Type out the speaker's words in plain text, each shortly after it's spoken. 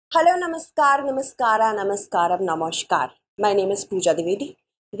Hello, namaskar, namaskara, namaskaram, namaskar. My name is Pooja Dwivedi.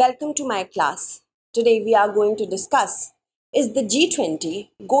 Welcome to my class. Today we are going to discuss, is the G20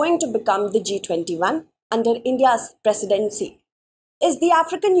 going to become the G21 under India's presidency? Is the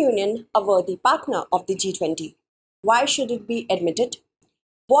African Union a worthy partner of the G20? Why should it be admitted?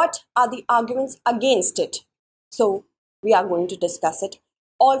 What are the arguments against it? So we are going to discuss it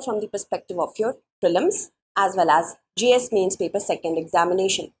all from the perspective of your prelims as well as GS mains paper second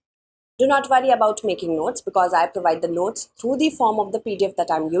examination. Do not worry about making notes because I provide the notes through the form of the PDF that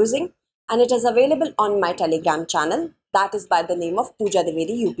I'm using, and it is available on my Telegram channel that is by the name of Pooja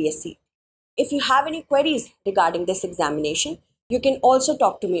Dwivedi UPSC. If you have any queries regarding this examination, you can also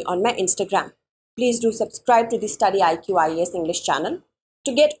talk to me on my Instagram. Please do subscribe to the StudyIQ IAS English channel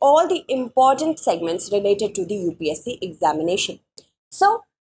to get all the important segments related to the UPSC examination. So,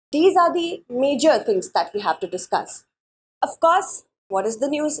 these are the major things that we have to discuss. Of course, what is the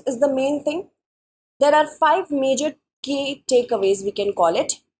news is the main thing. There are 5 major key takeaways, we can call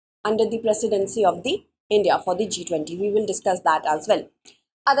it, under the presidency of the India for the G20. We will discuss that as well.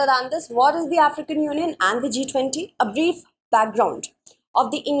 Other than this, what is the African Union and the G20? A brief background of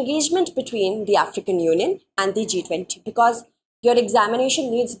the engagement between the African Union and the G20 because your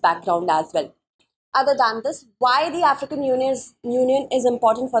examination needs background as well. Other than this, why the African Union is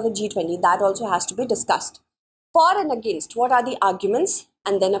important for the G20, that also has to be discussed. For and against, what are the arguments,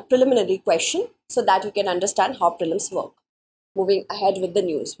 and then a preliminary question so that you can understand how prelims work. Moving ahead with the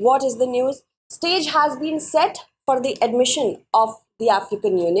news. What is the news? Stage has been set for the admission of the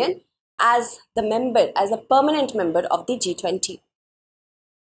African Union as a permanent member of the G20.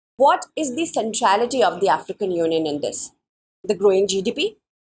 What is the centrality of the African Union in this? The growing GDP,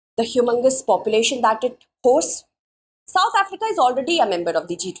 the humongous population that it hosts. South Africa is already a member of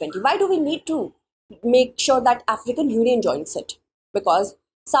the G20. Why do we need to make sure that African Union joins it? Because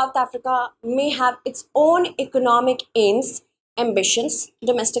South Africa may have its own economic aims, ambitions,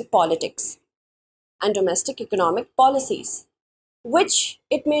 domestic politics and domestic economic policies, which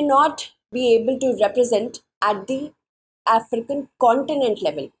it may not be able to represent at the African continent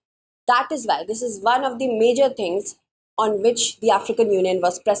level. That is why this is one of the major things on which the African Union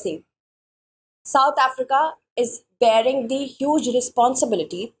was pressing. South Africa is bearing the huge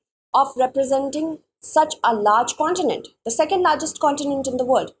responsibility of representing such a large continent, the second largest continent in the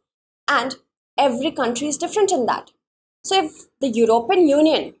world, and every country is different in that. So if the European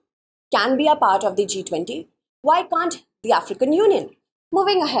Union can be a part of the G20, why can't the African Union?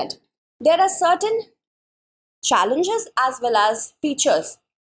 Moving ahead, there are certain challenges as well as features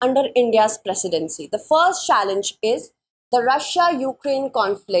under India's presidency. The first challenge is the Russia-Ukraine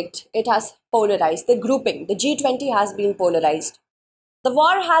conflict. It has polarized. The grouping, the G20 has been polarized. The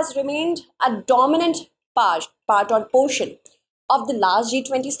war has remained a dominant part or portion of the last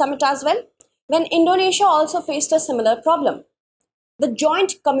G20 summit as well, when Indonesia also faced a similar problem. The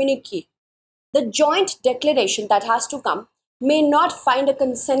joint communique, the joint declaration that has to come may not find a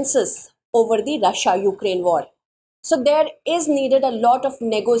consensus over the Russia-Ukraine war. So there is needed a lot of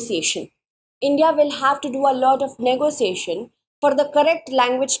negotiation. India will have to do a lot of negotiation for the correct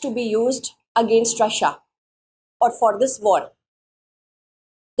language to be used against Russia or for this war.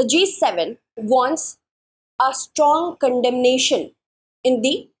 The G7 wants a strong condemnation in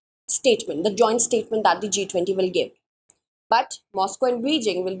the statement, the joint statement that the G20 will give. But Moscow and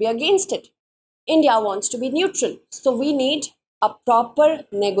Beijing will be against it. India wants to be neutral. So we need a proper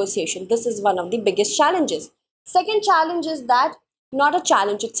negotiation. This is one of the biggest challenges. Second challenge is that, not a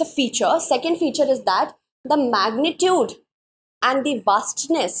challenge, it's a feature. Second feature is that the magnitude and the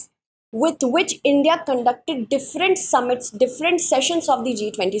vastness with which India conducted different summits, different sessions of the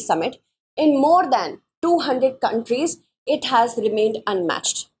G20 summit in more than 200 countries, it has remained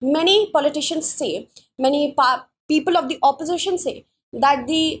unmatched. Many politicians say, many people of the opposition say that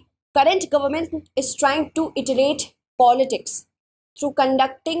the current government is trying to iterate politics through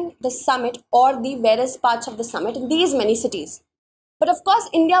conducting the summit or the various parts of the summit in these many cities. But of course,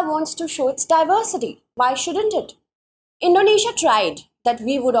 India wants to show its diversity. Why shouldn't it? Indonesia tried that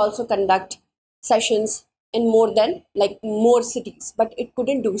we would also conduct sessions in more cities, but it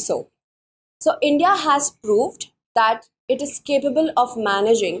couldn't do so. So India has proved that it is capable of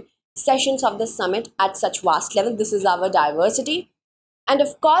managing sessions of the summit at such vast level. This is our diversity. And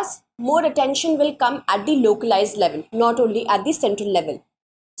of course, more attention will come at the localized level, not only at the central level.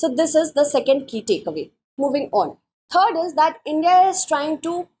 So this is the second key takeaway. Moving on. Third is that India is trying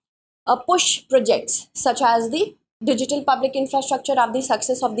to push projects such as the digital public infrastructure of the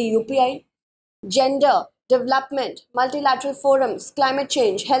success of the UPI, gender, development, multilateral forums, climate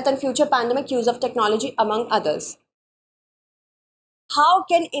change, health and future pandemic use of technology, among others. how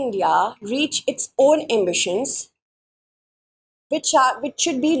can India reach its own ambitions, which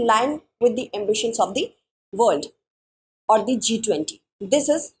should be in line with the ambitions of the world or the G20? This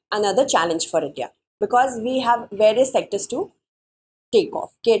is another challenge for India because we have various sectors to take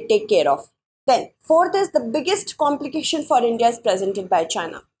care of. Then, fourth is the biggest complication for India is presented by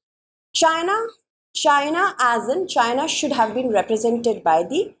China. China, China, as in China, should have been represented by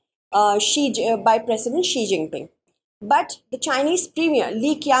the by President Xi Jinping, but the Chinese Premier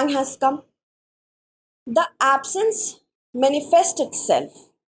Li Qiang has come. The absence manifests itself,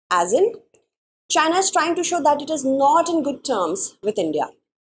 as in China is trying to show that it is not in good terms with India.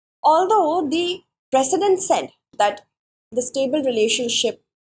 Although the president said that the stable relationship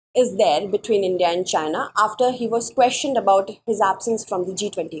is there between India and China after he was questioned about his absence from the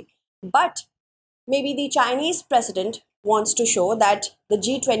G20. But maybe the Chinese president wants to show that the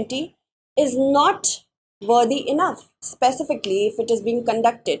G20 is not worthy enough, specifically if it is being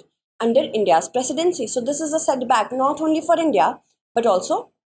conducted under India's presidency. So this is a setback not only for India but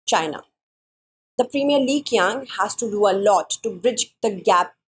also China. The Premier Li Qiang has to do a lot to bridge the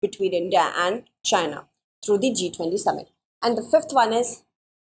gap between India and China through the G20 summit. And the fifth one is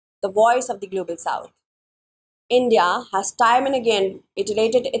the voice of the global south. India has time and again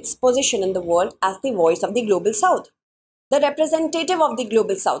iterated its position in the world as the voice of the global south, the representative of the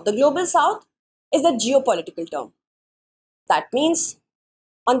global south. The global south is a geopolitical term. That means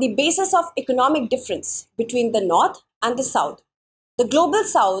on the basis of economic difference between the north and the south, the global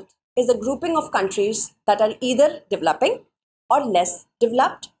south is a grouping of countries that are either developing or less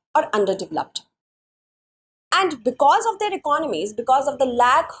developed or underdeveloped. And because of their economies, because of the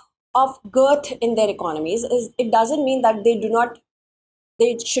lack of girth in their economies, it doesn't mean that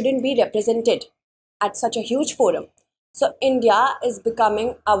they shouldn't be represented at such a huge forum. So India is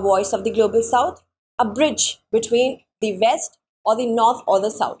becoming a voice of the global south, a bridge between the west or the north or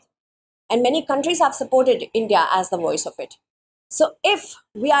the south. And many countries have supported India as the voice of it. So if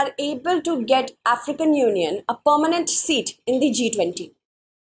we are able to get African Union a permanent seat in the G20,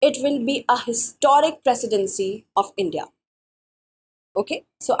 it will be a historic presidency of India. Okay,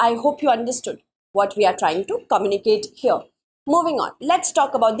 so I hope you understood what we are trying to communicate here. Moving on, let's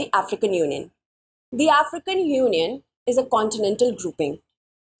talk about the African Union. The African Union is a continental grouping.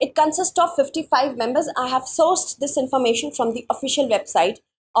 It consists of 55 members. I have sourced this information from the official website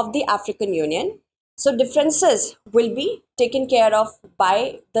of the African Union. So differences will be taken care of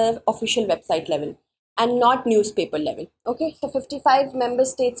by the official website level and not newspaper level. Okay, so 55 member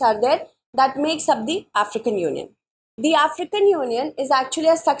states are there. That makes up the African Union. The African Union is actually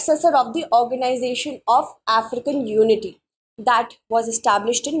a successor of the Organization of African Unity that was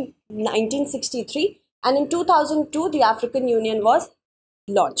established in 1963, and in 2002 the African Union was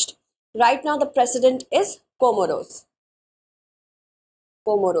launched. Right now the president is Comoros,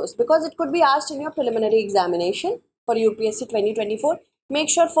 because it could be asked in your preliminary examination for UPSC 2024. Make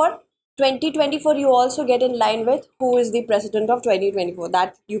sure for 2024 you also get in line with who is the president of 2024,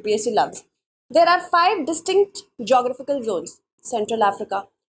 that UPSC loves. There are 5 distinct geographical zones: Central Africa,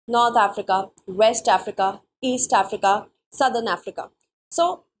 North Africa, West Africa, East Africa, Southern Africa.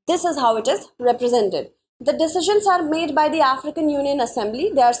 So this is how it is represented. The decisions are made by the African Union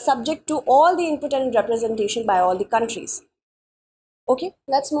Assembly. They are subject to all the input and representation by all the countries. Okay,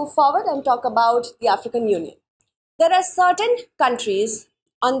 let's move forward and talk about the African Union. There are certain countries,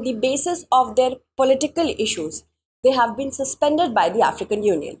 on the basis of their political issues, they have been suspended by the African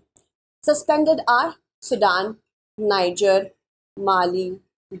Union. Suspended are Sudan, Niger, Mali,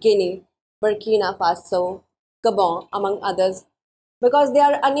 Guinea, Burkina Faso, Gabon, among others, because they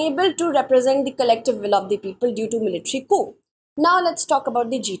are unable to represent the collective will of the people due to military coup. Now let's talk about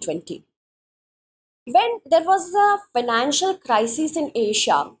the G20. When there was a financial crisis in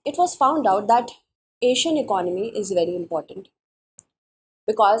Asia, it was found out that Asian economy is very important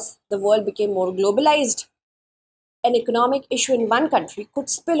because the world became more globalized. An economic issue in one country could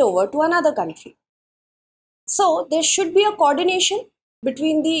spill over to another country. So there should be a coordination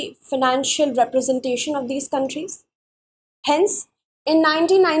between the financial representation of these countries. Hence, in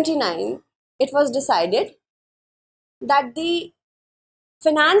 1999, it was decided that the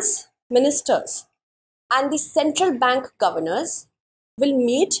finance ministers and the central bank governors will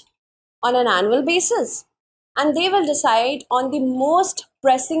meet on an annual basis and they will decide on the most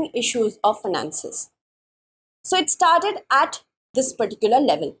pressing issues of finances. So it started at this particular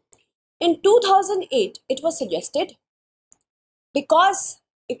level. In 2008, it was suggested, because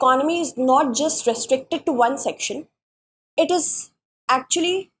economy is not just restricted to one section, it is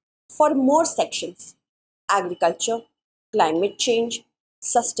actually for more sections: agriculture, climate change,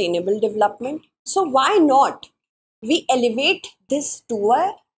 sustainable development. So why not we elevate this to a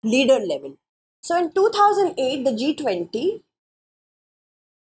leader level. So in 2008, the G20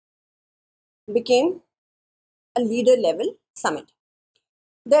 became a leader level summit.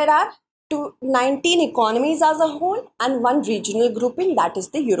 There are 19 economies as a whole and one regional grouping, that is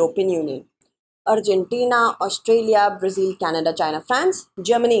the European Union. Argentina, Australia, Brazil, Canada, China, France,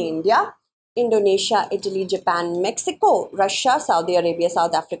 Germany, India, Indonesia, Italy, Japan, Mexico, Russia, Saudi Arabia,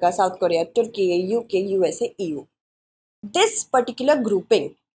 South Africa, South Korea, Turkey, UK, USA, EU. This particular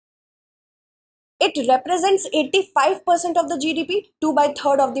grouping, it represents 85% of the GDP,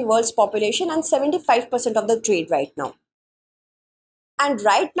 2/3 of the world's population, and 75% of the trade right now. And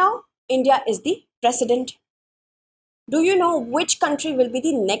right now, India is the president. Do you know which country will be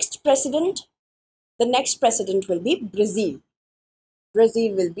the next president? The next president will be Brazil.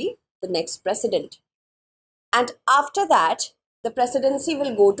 Brazil will be the next president. And after that, the presidency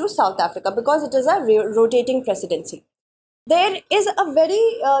will go to South Africa because it is a rotating presidency. There is a very,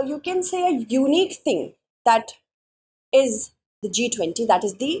 you can say, a unique thing that is the G20, that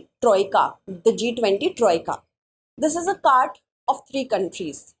is the Troika, the G20 Troika. This is a card of 3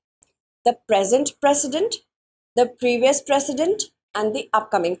 countries: the present president, the previous president, and the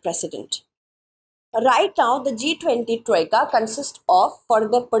upcoming president. Right now, the G20 Troika consists of, for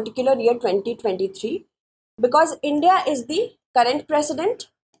the particular year 2023, because India is the current president.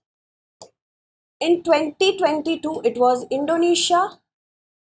 In 2022, it was Indonesia,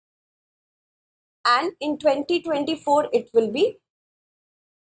 and in 2024, it will be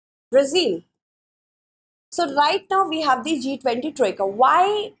Brazil. So right now, we have the G20 Troika.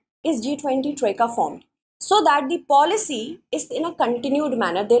 Why is G20 Troika formed? So that the policy is in a continued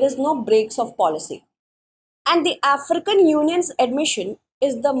manner. There is no breaks of policy. And the African Union's admission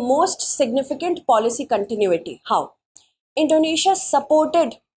is the most significant policy continuity. How? Indonesia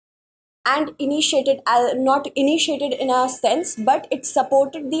supported and initiated, not initiated in a sense, but it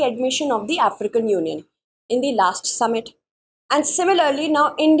supported the admission of the African Union in the last summit. And similarly,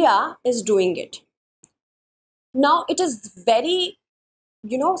 now India is doing it. Now it is very,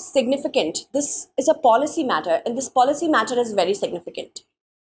 significant. This is a policy matter, and this policy matter is very significant.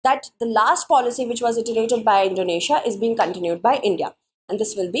 That the last policy which was iterated by Indonesia is being continued by India, and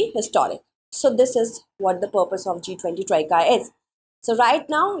this will be historic. So this is what the purpose of G20 Troika is. So right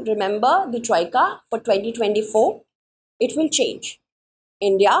now, remember the Troika for 2024, it will change.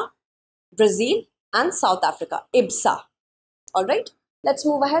 India, Brazil, and South Africa, IBSA. All right, let's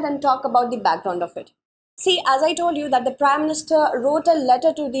move ahead and talk about the background of it. See, as I told you that the Prime Minister wrote a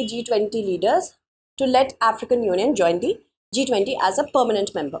letter to the G20 leaders to let African Union join the G20 as a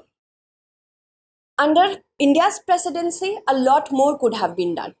permanent member. Under India's presidency, a lot more could have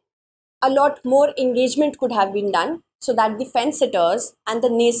been done. A lot more engagement could have been done so that the fence sitters and the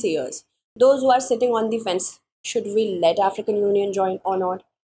naysayers, those who are sitting on the fence, should we let African Union join or not?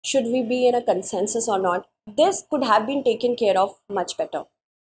 Should we be in a consensus or not? This could have been taken care of much better.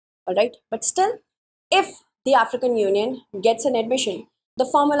 All right, but still, if the African Union gets an admission, the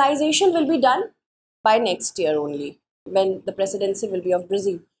formalization will be done by next year only, when the presidency will be of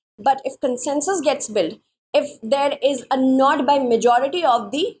Brazil. But if consensus gets built, if there is a nod by majority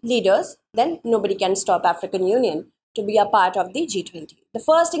of the leaders, then nobody can stop African Union to be a part of the G20. The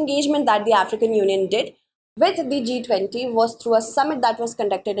first engagement that the African Union did with the G20 was through a summit that was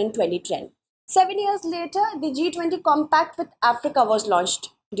conducted in 2010. 7 years later, the G20 Compact with Africa was launched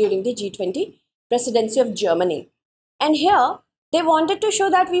during the G20 presidency of Germany. And here, they wanted to show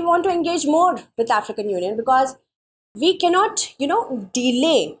that we want to engage more with African Union because we cannot,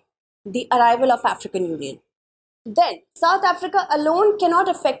 delay the arrival of African Union. Then, South Africa alone cannot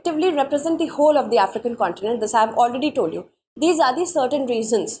effectively represent the whole of the African continent. This I have already told you. These are the certain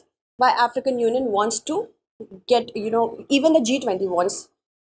reasons why African Union wants to get, even the G20 wants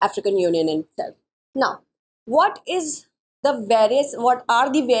African Union itself. Now, what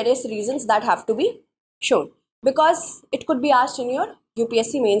are the various reasons that have to be shown? Because it could be asked in your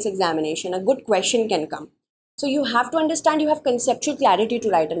UPSC mains examination. A good question can come. So you have to understand, you have conceptual clarity to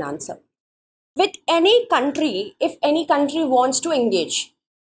write an answer. With any country, if any country wants to engage,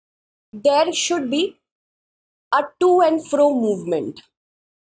 there should be a to and fro movement,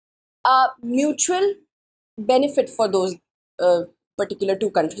 a mutual benefit for those particular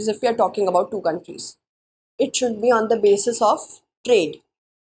 2 countries. If we are talking about 2 countries, it should be on the basis of trade,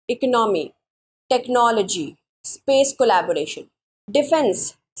 economy, technology, space collaboration,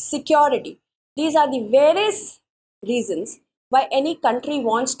 defense, security. These are the various reasons why any country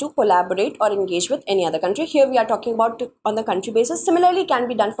wants to collaborate or engage with any other country. Here we are talking about on the country basis. Similarly, can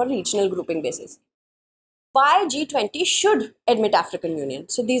be done for regional grouping basis. Why G20 should admit African Union?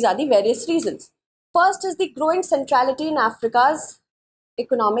 So these are the various reasons. First is the growing centrality in Africa's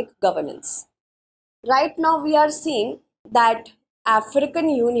economic governance. Right now, we are seeing that African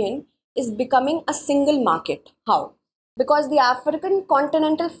Union is becoming a single market. How? Because the African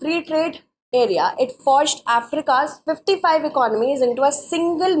Continental Free Trade Area, it forged Africa's 55 economies into a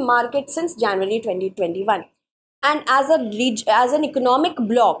single market since January 2021. And as an economic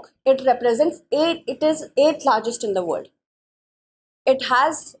bloc, it represents it is eighth largest in the world. It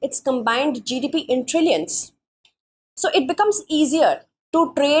has its combined GDP in trillions. So it becomes easier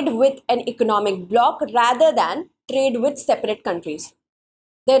to trade with an economic bloc rather than trade with separate countries.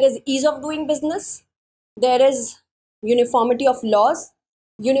 There is ease of doing business, there is uniformity of laws,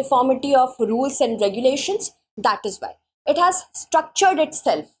 uniformity of rules and regulations. That is why it has structured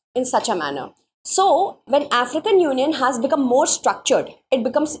itself in such a manner. So when African Union has become more structured, it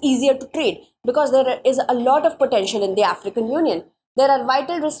becomes easier to trade because there is a lot of potential in the African Union. There are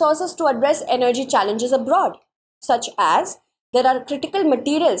vital resources to address energy challenges abroad, such as there are critical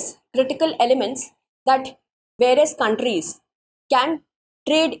materials, critical elements that various countries can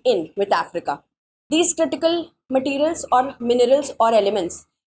trade in with Africa. These critical materials or minerals or elements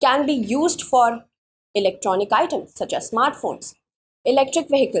can be used for electronic items such as smartphones, electric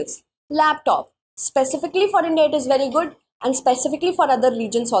vehicles, laptop. Specifically for India, it is very good, and specifically for other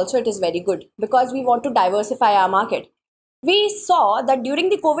regions also it is very good because we want to diversify our market. We saw that during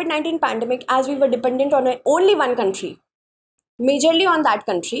the COVID-19 pandemic, as we were dependent on only one country, majorly on that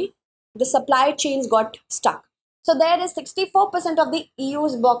country, the supply chains got stuck. So there is 64% of the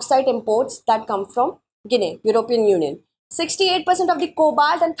EU's bauxite imports that come from Guinea, European Union. 68% of the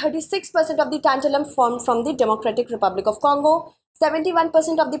cobalt and 36% of the tantalum from the Democratic Republic of Congo. 71%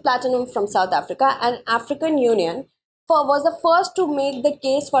 of the platinum from South Africa, and African Union was the first to make the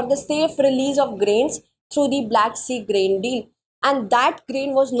case for the safe release of grains through the Black Sea grain deal. And that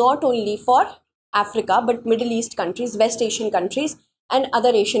grain was not only for Africa, but Middle East countries, West Asian countries, and other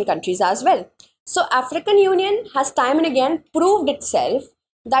Asian countries as well. So African Union has time and again proved itself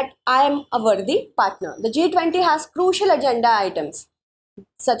that I am a worthy partner. The G20 has crucial agenda items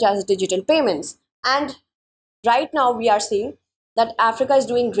such as digital payments, and right now we are seeing that Africa is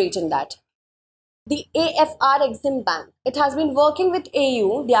doing great in that. The AFR Exim Bank, it has been working with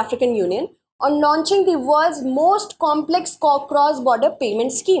AU, the African Union, on launching the world's most complex cross-border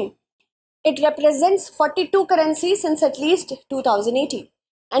payment scheme. It represents 42 currencies since at least 2018.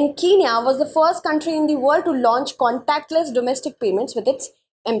 And Kenya was the first country in the world to launch contactless domestic payments with its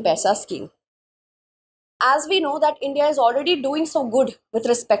M-Pesa scheme. As we know that India is already doing so good with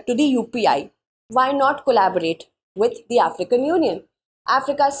respect to the UPI, why not collaborate with the African Union?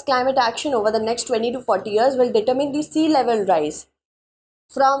 Africa's climate action over the next 20 to 40 years will determine the sea level rise.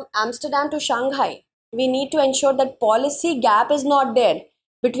 From Amsterdam to Shanghai, we need to ensure that policy gap is not there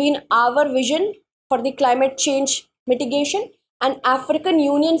between our vision for the climate change mitigation and African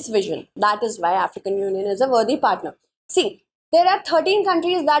Union's vision. That is why African Union is a worthy partner. See, there are 13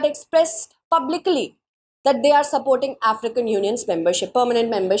 countries that expressed publicly that they are supporting African Union's membership, permanent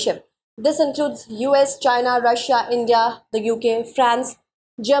membership. This includes US, China, Russia, India, the UK, France,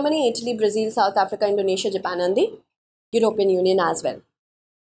 Germany, Italy, Brazil, South Africa, Indonesia, Japan, and the European Union as well.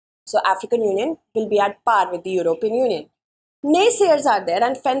 So African Union will be at par with the European Union. Naysayers are there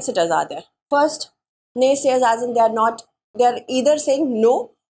and fence-sitters are there. First, naysayers as in they are either saying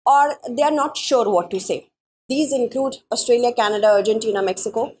no or they are not sure what to say. These include Australia, Canada, Argentina,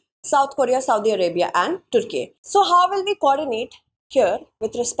 Mexico, South Korea, Saudi Arabia, and Turkey. So how will we coordinate here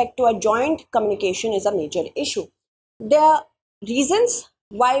with respect to a joint communication is a major issue. The reasons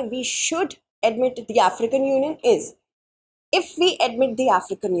why we should admit the African Union is, if we admit the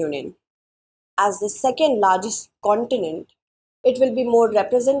African Union as the second largest continent, it will be more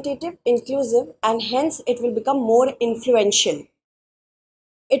representative, inclusive, and hence it will become more influential.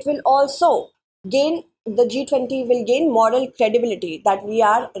 It will also gain, the G20 will gain moral credibility that we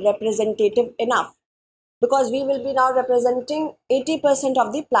are representative enough, because we will be now representing 80%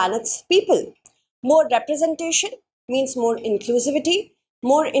 of the planet's people. More representation means more inclusivity.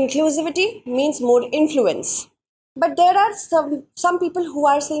 More inclusivity means more influence. But there are some people who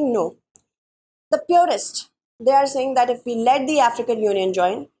are saying no. The purist, they are saying that if we let the African Union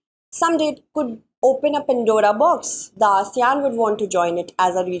join, someday it could open a Pandora box. The ASEAN would want to join it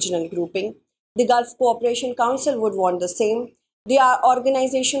as a regional grouping. The Gulf Cooperation Council would want the same. The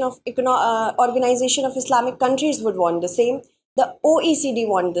Organization of Islamic Countries would want the same. The OECD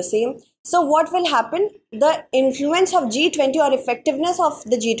want the same. So what will happen? The influence of G20 or effectiveness of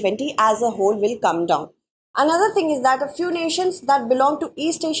the G20 as a whole will come down. Another thing is that a few nations that belong to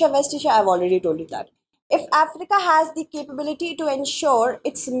East Asia, West Asia, I've already told you that. If Africa has the capability to ensure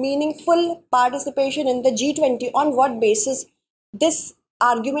its meaningful participation in the G20, on what basis this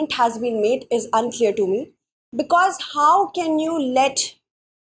argument has been made is unclear to me. Because how can you let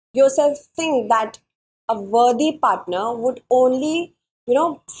yourself think that a worthy partner would only,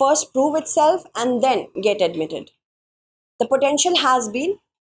 first prove itself and then get admitted? The potential has been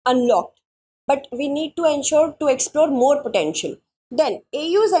unlocked, but we need to ensure to explore more potential. Then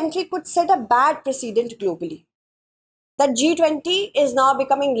AU's entry could set a bad precedent globally. That G20 is now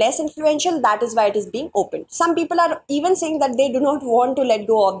becoming less influential, that is why it is being opened. Some people are even saying that they do not want to let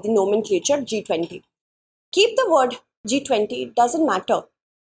go of the nomenclature G20. Keep the word G20, it doesn't matter.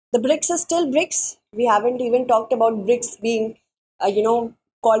 The BRICS is still BRICS. We haven't even talked about BRICS being,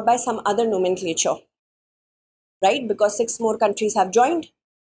 called by some other nomenclature, right? Because 6 more countries have joined.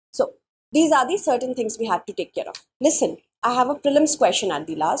 So these are the certain things we have to take care of. Listen, I have a prelims question at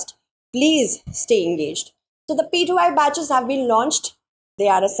the last. Please stay engaged. So the P2I batches have been launched. They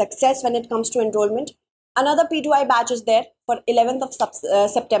are a success when it comes to enrollment. Another P2I batch is there for 11th of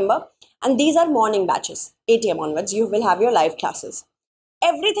September. And these are morning batches, 8 a.m. onwards. You will have your live classes.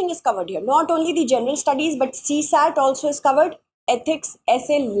 Everything is covered here. Not only the general studies, but CSAT also is covered. Ethics,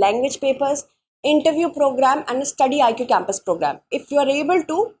 essay, language papers, interview program, and a StudyIQ campus program. If you are able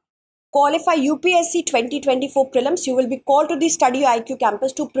to qualify UPSC 2024 prelims, you will be called to the StudyIQ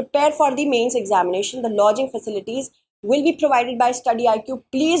campus to prepare for the mains examination. The lodging facilities will be provided by StudyIQ.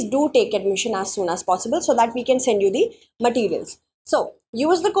 Please do take admission as soon as possible so that we can send you the materials. So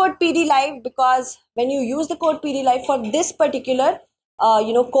use the code PDLive, because when you use the code PDLive for this particular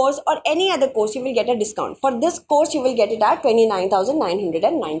course or any other course, you will get a discount. For this course, you will get it at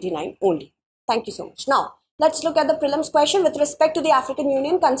 29,999 only. Thank you so much. Now, let's look at the prelims question. With respect to the African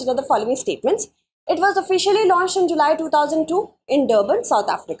Union, consider the following statements. It was officially launched in July 2002 in Durban, South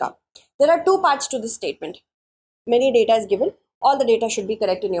Africa. There are 2 parts to this statement. Many data is given. All the data should be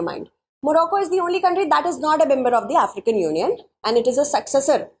correct in your mind. Morocco is the only country that is not a member of the African Union, and it is a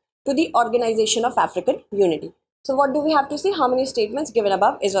successor to the Organization of African Unity. So what do we have to see? How many statements given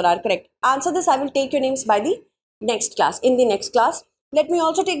above is or are correct? Answer this. I will take your names by the next class. In the next class, let me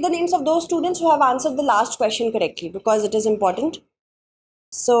also take the names of those students who have answered the last question correctly, because it is important.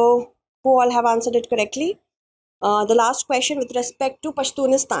 So who all have answered it correctly? The last question with respect to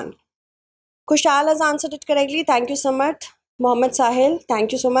Pashtunistan. Kushal has answered it correctly. Thank you so much. Mohammed Sahil,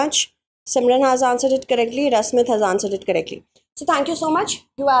 thank you so much. Simran has answered it correctly. Rasmit has answered it correctly. So thank you so much.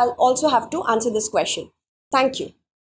 You also have to answer this question. Thank you.